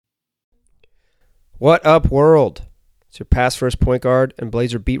What up, world? It's your past first point guard and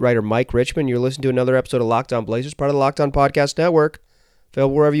Blazer beat writer Mike Richmond. You're listening to another episode of Locked On Blazers, part of the Locked On Podcast Network,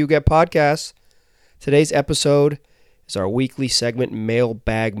 available wherever you get podcasts. Today's episode is our weekly segment,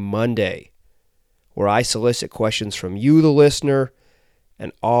 Mailbag Monday, where I solicit questions from you, the listener,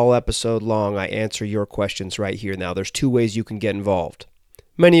 and all episode long, I answer your questions right here. Now, there's two ways you can get involved.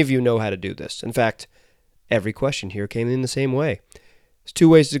 Many of you know how to do this. In fact, every question here came in the same way. There's two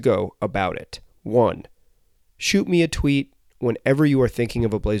ways to go about it. One, shoot me a tweet whenever you are thinking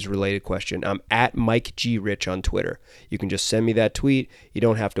of a Blazer-related question. I'm at Mike G. Rich on Twitter. You can just send me that tweet. You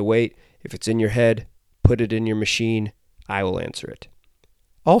don't have to wait. If it's in your head, put it in your machine. I will answer it.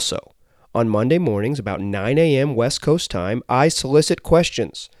 Also, on Monday mornings, about 9 a.m. West Coast time, I solicit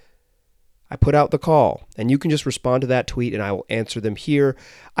questions. I put out the call, and you can just respond to that tweet, and I will answer them here.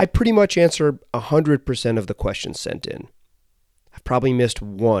 I pretty much answer 100% of the questions sent in. I've probably missed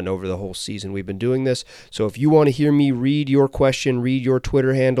one over the whole season we've been doing this, so if you want to hear me read your question, read your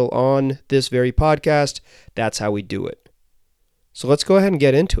Twitter handle on this very podcast, that's how we do it. So let's go ahead and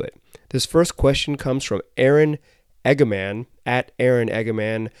get into it. This first question comes from Aaron Egeman, at Aaron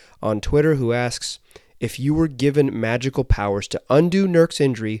Egeman on Twitter, who asks, if you were given magical powers to undo Nurk's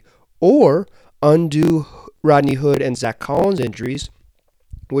injury or undo Rodney Hood and Zach Collins' injuries,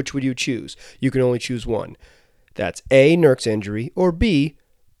 which would you choose? You can only choose one. That's A, Nurk's injury, or B,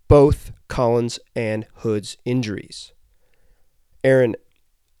 both Collins and Hood's injuries. Aaron,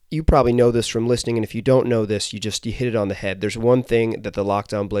 you probably know this from listening, and if you don't know this, you hit it on the head. There's one thing that the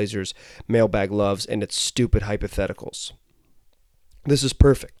Locked On Blazers mailbag loves, and it's stupid hypotheticals. This is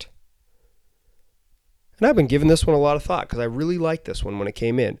perfect. And I've been giving this one a lot of thought because I really liked this one when it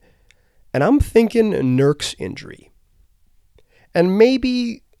came in. And I'm thinking Nurk's injury. And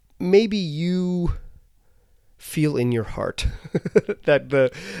maybe you feel in your heart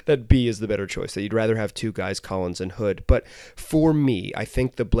that B is the better choice, that you'd rather have two guys, Collins and Hood. But for me, I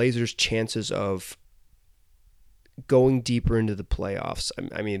think the Blazers' chances of going deeper into the playoffs,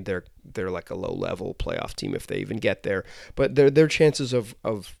 I mean, they're like a low-level playoff team if they even get there, but their chances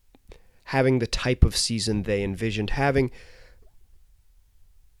of having the type of season they envisioned having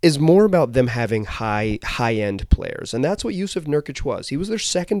is more about them having high-end players, and that's what Jusuf Nurkic was. He was their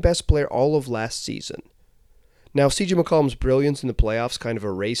second-best player all of last season. Now, C.J. McCollum's brilliance in the playoffs kind of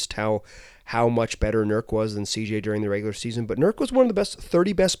erased how much better Nurk was than C.J. during the regular season, but Nurk was one of the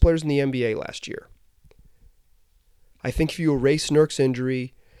 30 best players in the NBA last year. I think if you erase Nurk's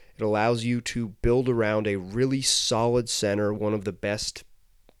injury, it allows you to build around a really solid center, one of the best.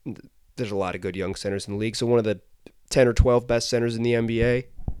 There's a lot of good young centers in the league, so one of the 10 or 12 best centers in the NBA.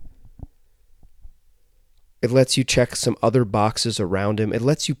 It lets you check some other boxes around him. It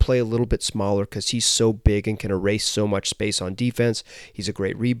lets you play a little bit smaller because he's so big and can erase so much space on defense. He's a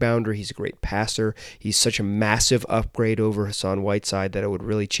great rebounder. He's a great passer. He's such a massive upgrade over Hassan Whiteside that it would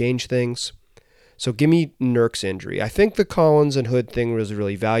really change things. So give me Nurk's injury. I think the Collins and Hood thing was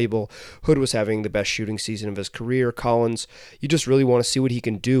really valuable. Hood was having the best shooting season of his career. Collins, you just really want to see what he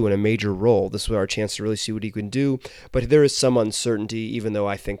can do in a major role. This was our chance to really see what he can do. But there is some uncertainty, even though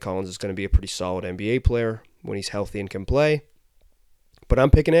I think Collins is going to be a pretty solid NBA player when he's healthy and can play. But I'm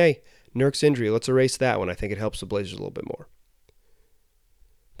picking A, Nurk's injury. Let's erase that one. I think it helps the Blazers a little bit more.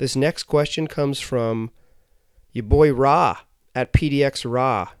 This next question comes from your boy Ra, at PDX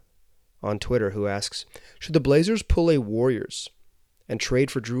Ra on Twitter, who asks, should the Blazers pull a Warriors and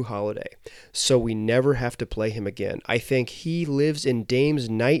trade for Jrue Holiday so we never have to play him again? I think he lives in Dame's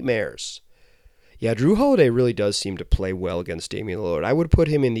nightmares. Yeah, Jrue Holiday really does seem to play well against Damian Lillard. I would put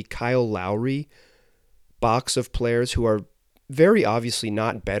him in the Kyle Lowry box of players who are very obviously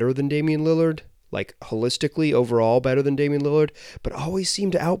not better than Damian Lillard, like holistically overall better than Damian Lillard, but always seem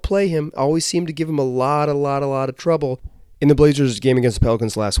to outplay him, always seem to give him a lot of trouble. In the Blazers game against the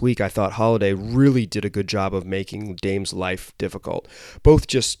Pelicans last week, I thought Holiday really did a good job of making Dame's life difficult, both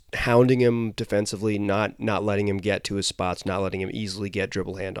just hounding him defensively, not letting him get to his spots, not letting him easily get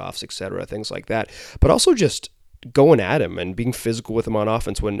dribble handoffs, etc., things like that, but also just going at him and being physical with him on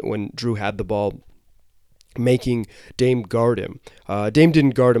offense when Jrue had the ball, making Dame guard him. Dame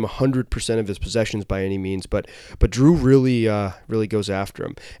didn't guard him 100% of his possessions by any means, but Jrue really goes after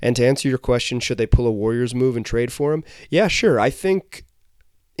him. And to answer your question, should they pull a Warriors move and trade for him? Yeah, sure. I think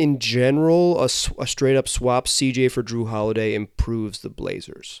in general, a straight-up swap CJ for Jrue Holiday improves the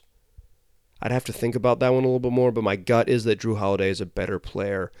Blazers. I'd have to think about that one a little bit more, but my gut is that Jrue Holiday is a better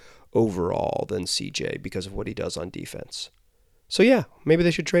player overall than CJ because of what he does on defense. So yeah, maybe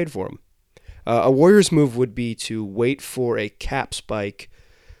they should trade for him. A Warriors move would be to wait for a cap spike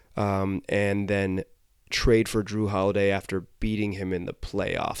and then trade for Drew Holiday after beating him in the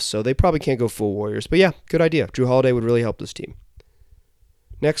playoffs. So they probably can't go full Warriors. But yeah, good idea. Drew Holiday would really help this team.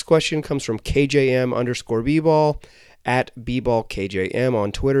 Next question comes from KJM_B-ball at @BBallKJM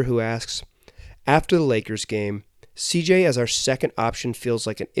on Twitter, who asks, after the Lakers game, CJ as our second option feels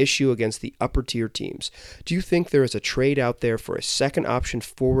like an issue against the upper tier teams. Do you think there is a trade out there for a second option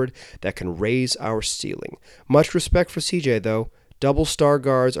forward that can raise our ceiling? Much respect for CJ, though. Double star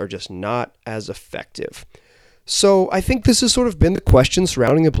guards are just not as effective. So I think this has sort of been the question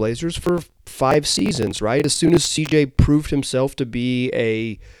surrounding the Blazers for 5 seasons, right? As soon as CJ proved himself to be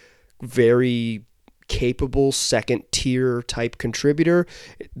a very capable second-tier type contributor,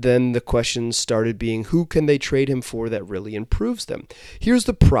 then the questions started being, who can they trade him for that really improves them? Here's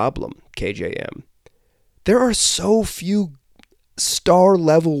the problem, KJM. There are so few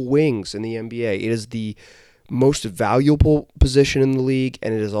star-level wings in the NBA. It is the most valuable position in the league,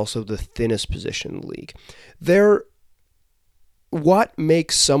 and it is also the thinnest position in the league. What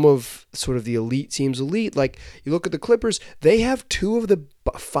makes some of sort of the elite teams elite? Like, you look at the Clippers, they have 2 of the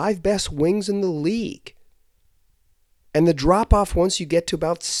 5 best wings in the league. And the drop-off once you get to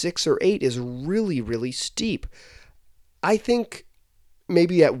about 6 or 8 is really, really steep. I think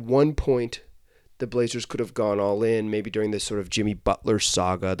maybe at one point the Blazers could have gone all in. Maybe during this sort of Jimmy Butler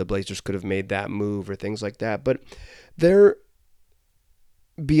saga, the Blazers could have made that move or things like that. But they're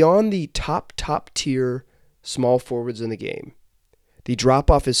beyond the top tier small forwards in the game. The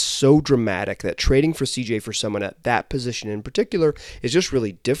drop-off is so dramatic that trading for CJ for someone at that position in particular is just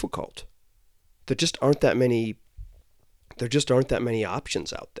really difficult. There just aren't that many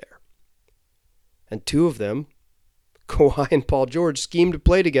options out there. And 2 of them, Kawhi and Paul George, schemed to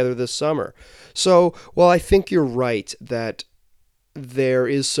play together this summer. So, while I think you're right that there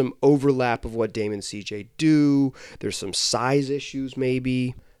is some overlap of what Dame and CJ do, there's some size issues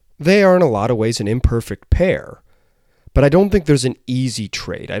maybe, they are in a lot of ways an imperfect pair. But I don't think there's an easy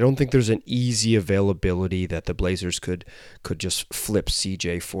trade. I don't think there's an easy availability that the Blazers could just flip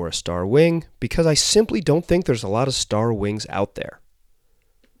CJ for a star wing, because I simply don't think there's a lot of star wings out there.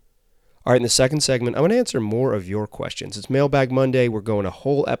 All right, in the second segment, I'm going to answer more of your questions. It's Mailbag Monday. We're going a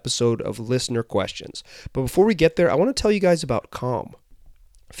whole episode of listener questions. But before we get there, I want to tell you guys about Calm.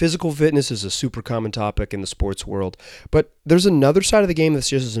 Physical fitness is a super common topic in the sports world, but there's another side of the game that's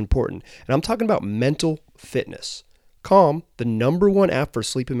just as important, and I'm talking about mental fitness. Calm, the #1 app for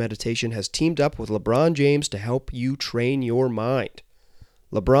sleep and meditation, has teamed up with LeBron James to help you train your mind.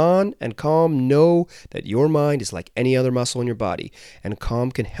 LeBron and Calm know that your mind is like any other muscle in your body, and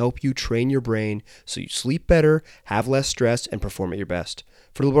Calm can help you train your brain so you sleep better, have less stress, and perform at your best.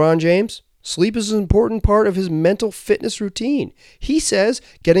 For LeBron James, sleep is an important part of his mental fitness routine. He says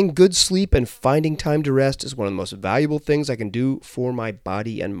getting good sleep and finding time to rest is one of the most valuable things I can do for my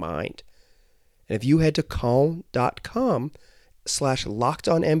body and mind. And if you head to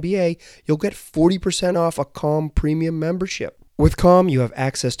calm.com/LockedOnNBA, you'll get 40% off a Calm premium membership. With Calm, you have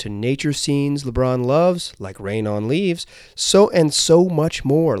access to nature scenes LeBron loves, like Rain on Leaves, so much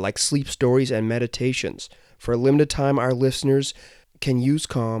more, like sleep stories and meditations. For a limited time, our listeners can use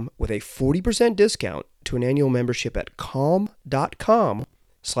Calm with a 40% discount to an annual membership at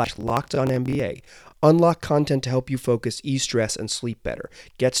calm.com/LockedOnNBA. Unlock content to help you focus, ease stress, and sleep better.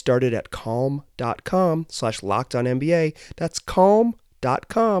 Get started at calm.com/LockedOnNBA. That's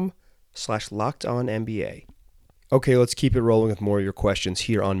calm.com/LockedOnNBA. Okay, let's keep it rolling with more of your questions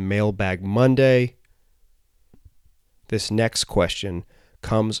here on Mailbag Monday. This next question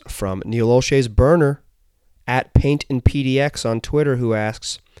comes from Neil Olshay's burner at Paint and PDX on Twitter, who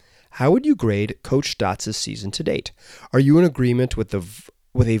asks, how would you grade Coach Stotts' season to date? Are you in agreement with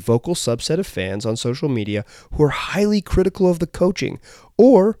a vocal subset of fans on social media who are highly critical of the coaching,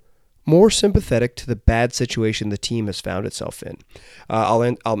 or more sympathetic to the bad situation the team has found itself in?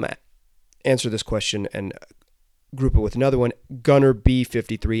 I'll answer this question and group it with another one. Gunner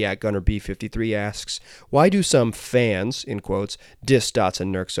B53 at Gunner B53 asks, why do some fans, in quotes, diss Stotts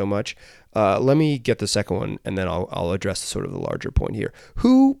and Nurk so much? Let me get the second one, and then I'll address sort of the larger point here.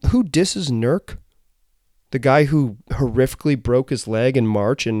 Who disses Nurk? The guy who horrifically broke his leg in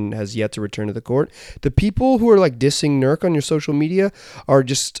March and has yet to return to the court. The people who are like dissing Nurk on your social media are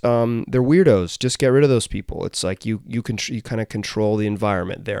just they're weirdos. Just get rid of those people. It's like you kind of control the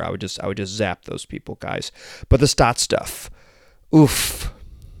environment there. I would just zap those people, guys. But the Stotts stuff, oof.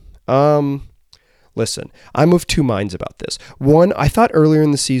 Listen, I'm of 2 minds about this. One, I thought earlier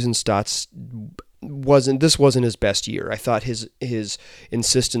in the season Stotts wasn't his best year. I thought his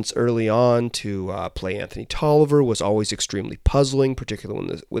insistence early on to play Anthony Tolliver was always extremely puzzling,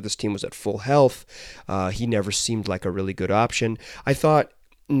 particularly when this team was at full health. He never seemed like a really good option. I thought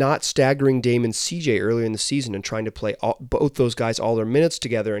not staggering Dame and CJ earlier in the season and trying to play both those guys all their minutes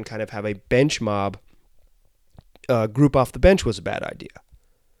together and kind of have a bench mob group off the bench was a bad idea.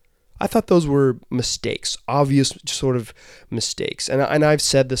 I thought those were mistakes, obvious sort of mistakes. And I've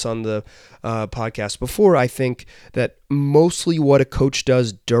said this on the podcast before. I think that mostly what a coach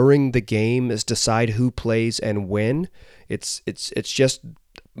does during the game is decide who plays and when. It's just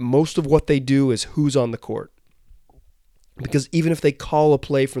most of what they do is who's on the court. Because even if they call a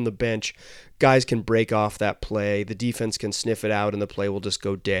play from the bench, guys can break off that play. The defense can sniff it out, and the play will just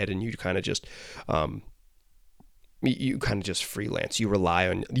go dead, and you kind of just freelance. You rely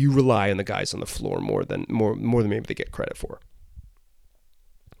on the guys on the floor more than maybe they get credit for.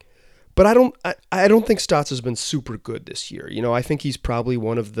 But I don't think Stotts has been super good this year. I think he's probably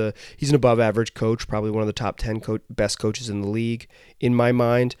he's an above average coach, probably one of the top 10 best coaches in the league in my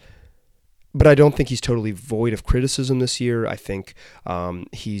mind. But I don't think he's totally void of criticism this year. I think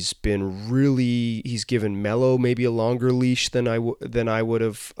he's given Melo maybe a longer leash than I would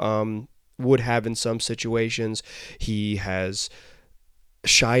have in some situations. He has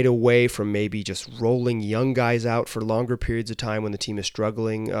shied away from maybe just rolling young guys out for longer periods of time when the team is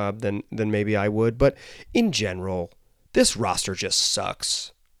struggling than maybe I would. But in general, this roster just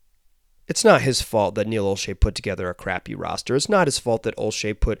sucks. It's not his fault that Neil Olshey put together a crappy roster. It's not his fault that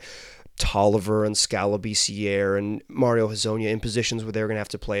Olshey put Tolliver and Scalabrine and Mario Hezonja in positions where they're going to have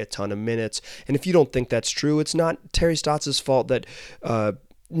to play a ton of minutes. And if you don't think that's true, it's not Terry Stotts' fault that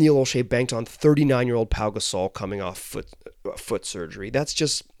Neil Olshey banked on 39-year-old Pau Gasol coming off foot surgery.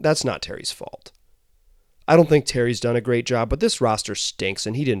 That's not Terry's fault. I don't think Terry's done a great job, but this roster stinks,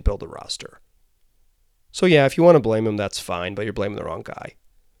 and he didn't build a roster. So yeah, if you want to blame him, that's fine, but you're blaming the wrong guy.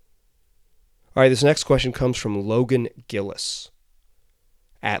 All right, this next question comes from Logan Gillis,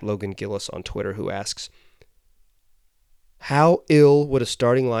 at Logan Gillis on Twitter, who asks, how ill would a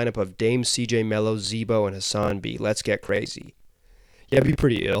starting lineup of Dame, CJ, Melo, Zebo, and Hassan be? Let's get crazy. Yeah, it'd be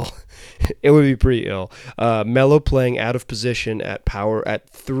pretty ill. It would be pretty ill. Melo playing out of position at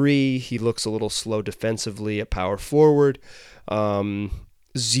 3. He looks a little slow defensively at power forward.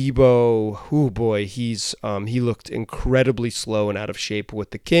 Zebo, oh boy, he looked incredibly slow and out of shape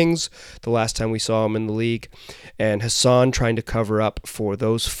with the Kings the last time we saw him in the league. And Hassan trying to cover up for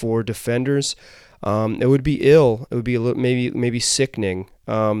those 4 defenders. It would be ill. It would be a little, maybe sickening.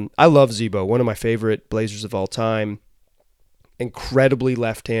 I love Zebo, one of my favorite Blazers of all time. Incredibly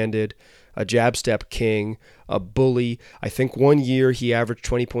left-handed, a jab step king, a bully. I think one year he averaged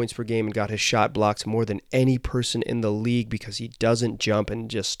 20 points per game and got his shot blocked more than any person in the league because he doesn't jump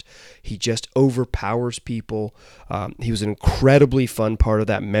and he just overpowers people. He was an incredibly fun part of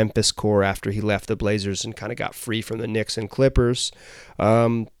that Memphis core after he left the Blazers and kind of got free from the Knicks and Clippers.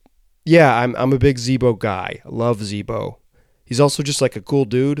 Yeah, I'm a big Zebo guy. I love Zebo. He's also just like a cool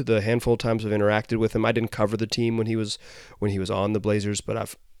dude. The handful of times I've interacted with him, I didn't cover the team when he was on the Blazers,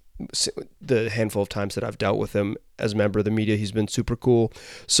 but the handful of times that I've dealt with him as a member of the media, he's been super cool.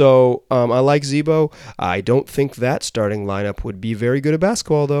 So I like Zebo. I don't think that starting lineup would be very good at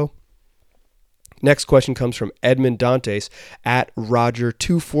basketball, though. Next question comes from Edmund Dantes at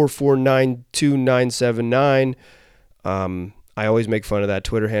Roger244929979. I always make fun of that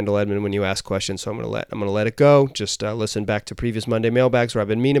Twitter handle, Edmund, when you ask questions, so I'm gonna let it go. Just listen back to previous Monday mailbags where I've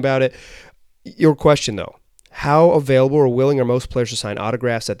been mean about it. Your question, though. How available or willing are most players to sign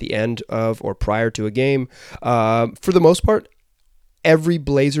autographs at the end of or prior to a game? For the most part, every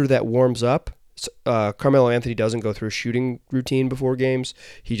Blazer that warms up, Carmelo Anthony doesn't go through a shooting routine before games.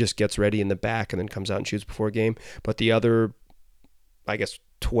 He just gets ready in the back and then comes out and shoots before a game. But the other,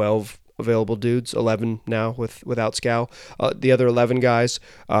 12 available dudes, 11 now without Scal, the other 11 guys,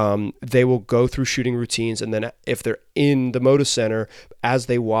 they will go through shooting routines, and then if they're in the Moda Center, as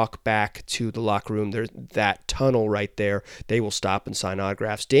they walk back to the locker room, there's that tunnel right there, they will stop and sign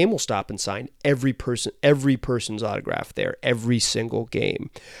autographs. Dame will stop and sign every person's autograph there, every single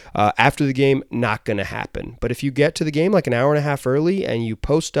game. After the game, not going to happen. But if you get to the game like an hour and a half early and you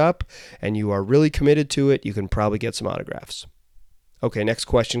post up and you are really committed to it, you can probably get some autographs. Okay, next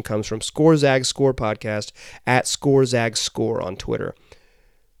question comes from ScoreZag Score Podcast at ScoreZag Score on Twitter,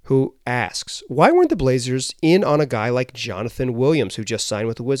 who asks, why weren't the Blazers in on a guy like Jonathan Williams, who just signed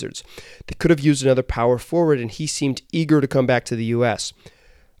with the Wizards? They could have used another power forward, and he seemed eager to come back to the U.S.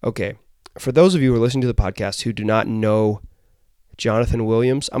 Okay, for those of you who are listening to the podcast who do not know Jonathan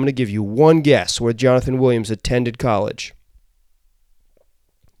Williams, I'm going to give you one guess where Jonathan Williams attended college.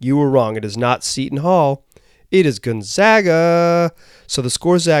 You were wrong. It is not Seton Hall. It is Gonzaga. So the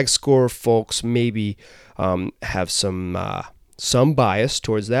ScoreZag Score folks maybe have some some bias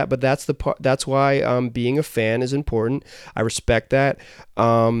towards that, but that's the part. That's why being a fan is important. I respect that.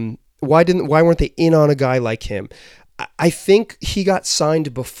 Why weren't they in on a guy like him? I think he got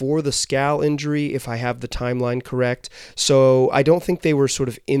signed before the Scal injury, if I have the timeline correct. So I don't think they were sort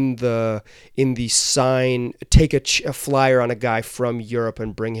of in the sign, take a flyer on a guy from Europe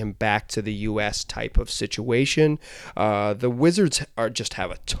and bring him back to the U.S. type of situation. The Wizards just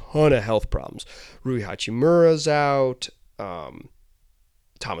have a ton of health problems. Rui Hachimura's out.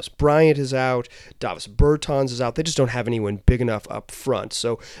 Thomas Bryant is out. Davis Bertans is out. They just don't have anyone big enough up front.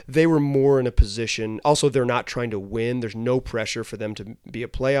 So they were more in a position. Also, they're not trying to win. There's no pressure for them to be a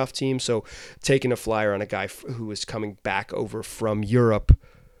playoff team. So taking a flyer on a guy who is coming back over from Europe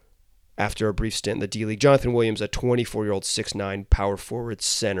after a brief stint in the D-League. Jonathan Williams, a 24-year-old 6'9" power forward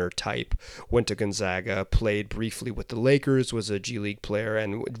center type, went to Gonzaga, played briefly with the Lakers, was a G-League player,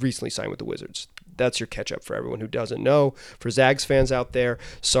 and recently signed with the Wizards. That's your catch-up for everyone who doesn't know. For Zags fans out there,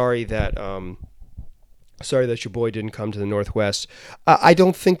 sorry that your boy didn't come to the Northwest. I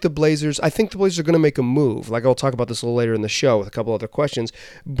think the Blazers are going to make a move. Like, I'll talk about this a little later in the show with a couple other questions,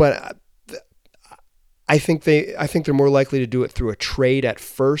 but I think they're more likely to do it through a trade at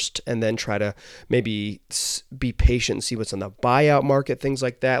first and then try to maybe be patient and see what's on the buyout market, things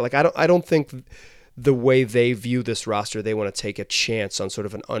like that. Like, I don't think the way they view this roster, they want to take a chance on sort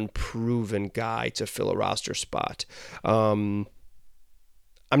of an unproven guy to fill a roster spot. I'm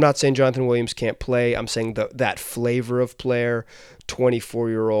not saying Jonathan Williams can't play. I'm saying that flavor of player,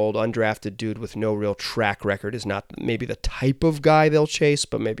 24-year-old undrafted dude with no real track record, is not maybe the type of guy they'll chase,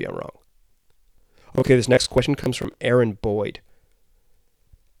 but maybe I'm wrong. Okay, this next question comes from Aaron Boyd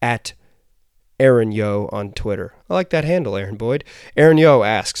at Aaron Yo on Twitter. I like that handle, Aaron Boyd. Aaron Yo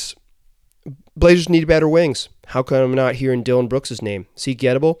asks, Blazers need better wings. How come I'm not hearing Dillon Brooks' name? Is he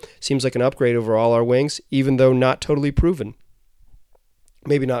gettable? Seems like an upgrade over all our wings, even though not totally proven.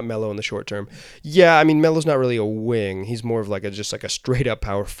 Maybe not Melo in the short term. Yeah, I mean, Melo's not really a wing. He's more of just a straight-up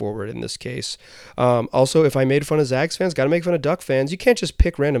power forward in this case. Also, if I made fun of Zags fans, got to make fun of Duck fans. You can't just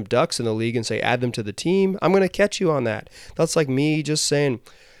pick random Ducks in the league and say, add them to the team. I'm going to catch you on that. That's like me just saying,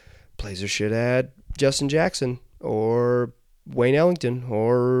 Blazers should add Justin Jackson or Wayne Ellington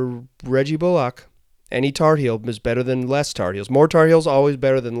or Reggie Bullock. Any Tar Heel is better than less Tar Heels. More Tar Heels, always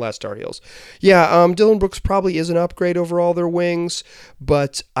better than less Tar Heels. Yeah, Dillon Brooks probably is an upgrade over all their wings,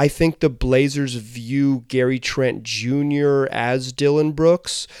 but I think the Blazers view Gary Trent Jr. as Dillon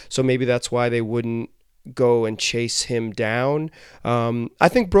Brooks, so maybe that's why they wouldn't go and chase him down. I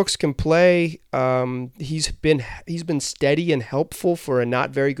think Brooks can play. He's been steady and helpful for a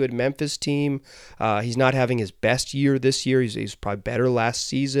not very good Memphis team. He's not having his best year this year. He's probably better last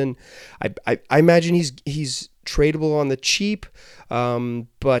season. I imagine he's tradable on the cheap,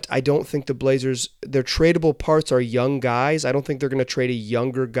 but I don't think the Blazers, their tradable parts are young guys. I don't think they're going to trade a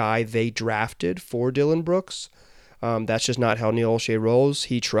younger guy they drafted for Dillon Brooks. That's just not how Neil Olshey rolls.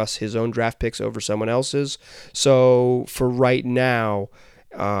 He trusts his own draft picks over someone else's. So for right now,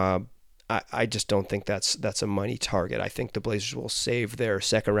 I just don't think that's a money target. I think the Blazers will save their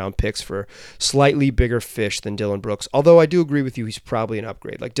second-round picks for slightly bigger fish than Dillon Brooks. Although I do agree with you, he's probably an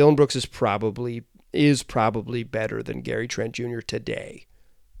upgrade. Like, Dillon Brooks is probably better than Gary Trent Jr. today,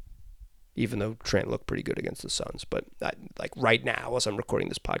 even though Trent looked pretty good against the Suns. But right now, as I'm recording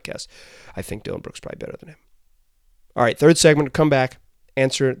this podcast, I think Dillon Brooks is probably better than him. All right, third segment, come back,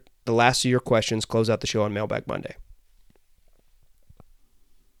 answer the last of your questions, close out the show on Mailbag Monday.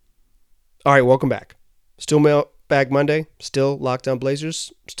 All right, welcome back. Still Mailbag Monday, still Locked On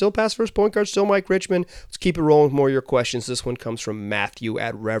Blazers, still pass first point guard, still Mike Richman. Let's keep it rolling with more of your questions. This one comes from Matthew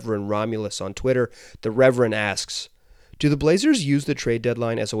at Reverend Romulus on Twitter. The Reverend asks, do the Blazers use the trade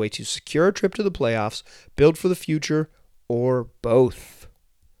deadline as a way to secure a trip to the playoffs, build for the future, or both?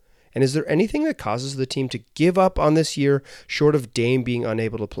 And is there anything that causes the team to give up on this year short of Dame being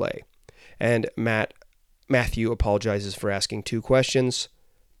unable to play? And Matthew apologizes for asking two questions.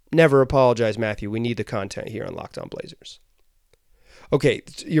 Never apologize, Matthew. We need the content here on Locked On Blazers. Okay,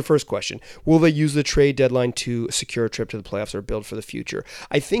 your first question. Will they use the trade deadline to secure a trip to the playoffs or build for the future?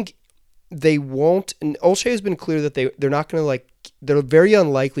 I think they won't. And Olshey has been clear that they're not going to they're very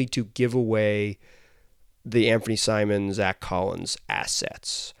unlikely to give away the Anthony Simon, Zach Collins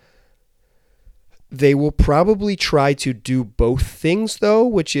assets. They will probably try to do both things, though,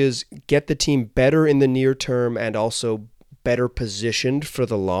 which is get the team better in the near term and also better positioned for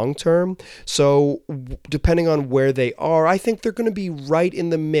the long term. So depending on where they are, I think they're going to be right in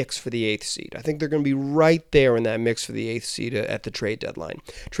the mix for the 8th seed. I think they're going to be right there in that mix for the 8th seed at the trade deadline.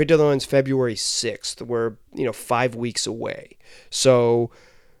 Trade deadline is February 6th. We're 5 weeks away. So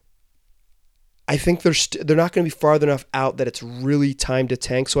I think they're not going to be farther enough out that it's really time to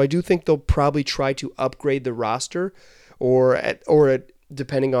tank. So I do think they'll probably try to upgrade the roster, or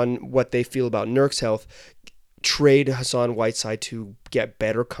depending on what they feel about Nurk's health, trade Hassan Whiteside to get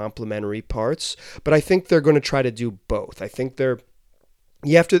better complementary parts. But I think they're going to try to do both. I think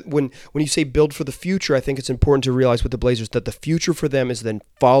you have to, when you say build for the future, I think it's important to realize with the Blazers that the future for them is then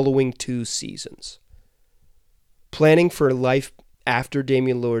following 2 seasons. Planning for life after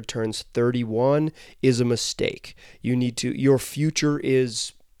Damian Lillard turns 31 is a mistake. Your future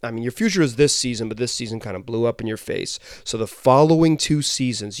is this season, but this season kind of blew up in your face. So the following 2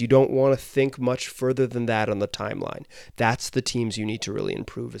 seasons, you don't want to think much further than that on the timeline. That's the teams you need to really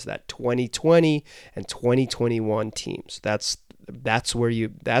improve, is that 2020 and 2021 teams. That's where you're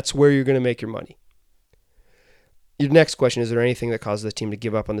going to make your money. Your next question, is there anything that causes the team to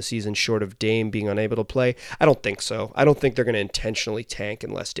give up on the season short of Dame being unable to play? I don't think so. I don't think they're going to intentionally tank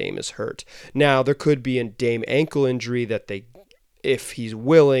unless Dame is hurt. Now, there could be a Dame ankle injury that if he's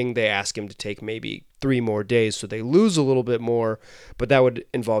willing, they ask him to take maybe 3 more days so they lose a little bit more, but that would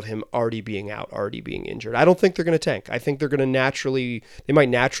involve him already being out, already being injured. I don't think they're going to tank. I think they might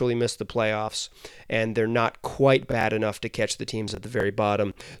naturally miss the playoffs, and they're not quite bad enough to catch the teams at the very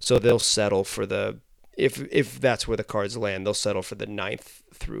bottom, so they'll settle for if that's where the cards land, they'll settle for the ninth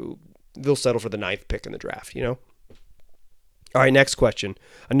pick in the draft, All right, next question.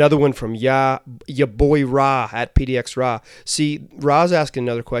 Another one from ya boy Ra at PDX Ra. See, Ra's asking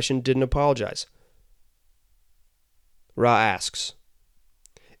another question, didn't apologize. Ra asks,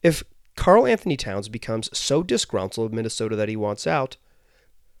 if Karl Anthony Towns becomes so disgruntled with Minnesota that he wants out,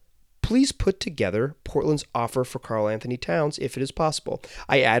 please put together Portland's offer for Karl Anthony Towns if it is possible.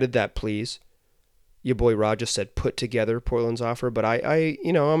 I added that please. Your boy Ra just said put together Portland's offer, but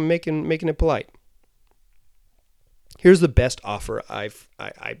I'm making it polite. Here's the best offer I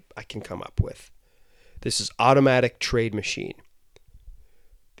can come up with. This is Automatic Trade Machine.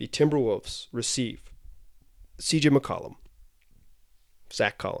 The Timberwolves receive CJ McCollum,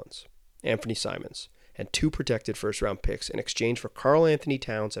 Zach Collins, Anthony Simons, and 2 protected first-round picks in exchange for Karl Anthony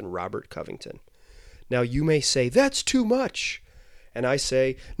Towns and Robert Covington. Now, you may say, that's too much. And I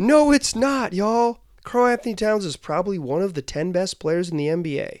say, no, it's not, y'all. Karl Anthony Towns is probably one of the 10 best players in the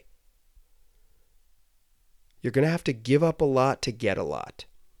NBA. You're going to have to give up a lot to get a lot.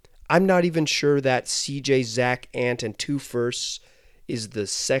 I'm not even sure that CJ, Zach, Ant, and 2 firsts is the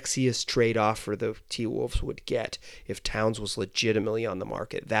sexiest trade offer the T-Wolves would get if Towns was legitimately on the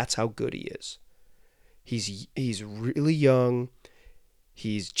market. That's how good he is. He's really young.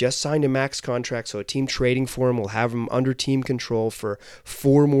 He's just signed a max contract, so a team trading for him will have him under team control for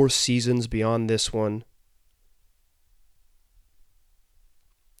 4 more seasons beyond this one.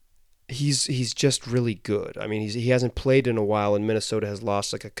 He's just really good. I mean, he hasn't played in a while, and Minnesota has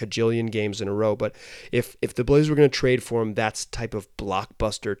lost like a cajillion games in a row. But if the Blazers were going to trade for him, that's the type of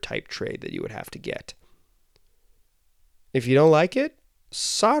blockbuster type trade that you would have to get. If you don't like it,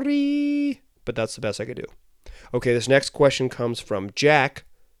 sorry, but that's the best I could do. Okay, this next question comes from Jack,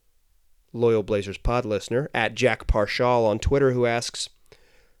 loyal Blazers pod listener, at Jack Parshall on Twitter, who asks,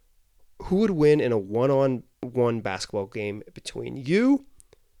 who would win in a one-on-one basketball game between you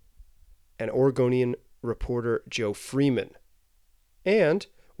and Oregonian reporter Joe Freeman? And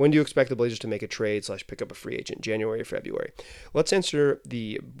when do you expect the Blazers to make a trade / pick up a free agent, January or February? Let's answer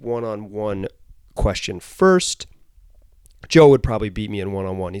the one-on-one question first. Joe would probably beat me in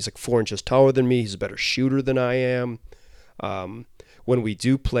one-on-one. He's like 4 inches taller than me. He's a better shooter than I am. When we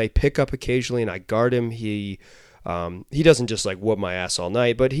do play pickup occasionally and I guard him, he doesn't just like whoop my ass all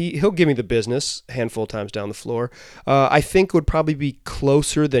night, but he'll give me the business a handful of times down the floor. I think would probably be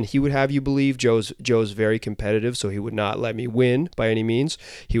closer than he would have you believe. Joe's very competitive, so he would not let me win by any means.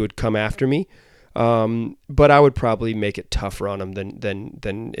 He would come after me. But I would probably make it tougher on him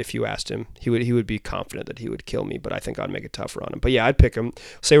than if you asked him. He would be confident that he would kill me, but I think I'd make it tougher on him. But yeah, I'd pick him.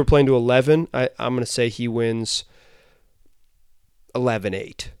 Say we're playing to 11. I'm going to say he wins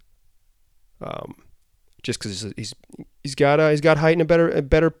 11-8. Just because he's got height and a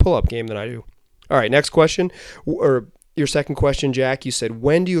better pull-up game than I do. All right, next question, or your second question, Jack. You said,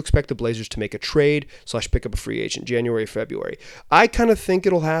 when do you expect the Blazers to make a trade / pick up a free agent, January, February? I kind of think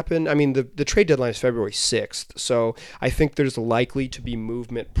it'll happen. I mean, the trade deadline is February 6th, so I think there's likely to be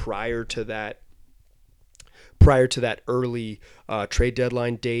movement prior to that early trade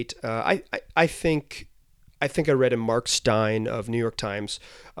deadline date. I think I read in Mark Stein of New York Times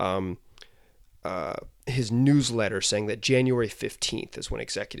his newsletter saying that January 15th is when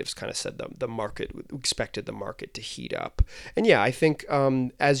executives kind of said the market expected the market to heat up. And yeah, I think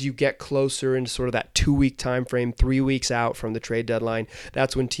as you get closer into sort of that 2-week time frame, 3 weeks out from the trade deadline,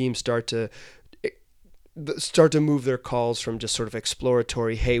 that's when teams start to start to move their calls from just sort of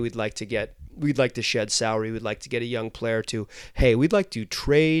exploratory, hey, we'd like to shed salary, we'd like to get a young player, to, hey, we'd like to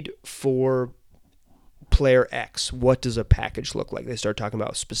trade for player X. What does a package look like? They start talking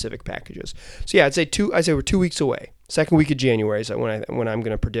about specific packages. So yeah, I'd say we're 2 weeks away. Second week of January is when I'm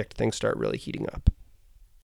going to predict things start really heating up.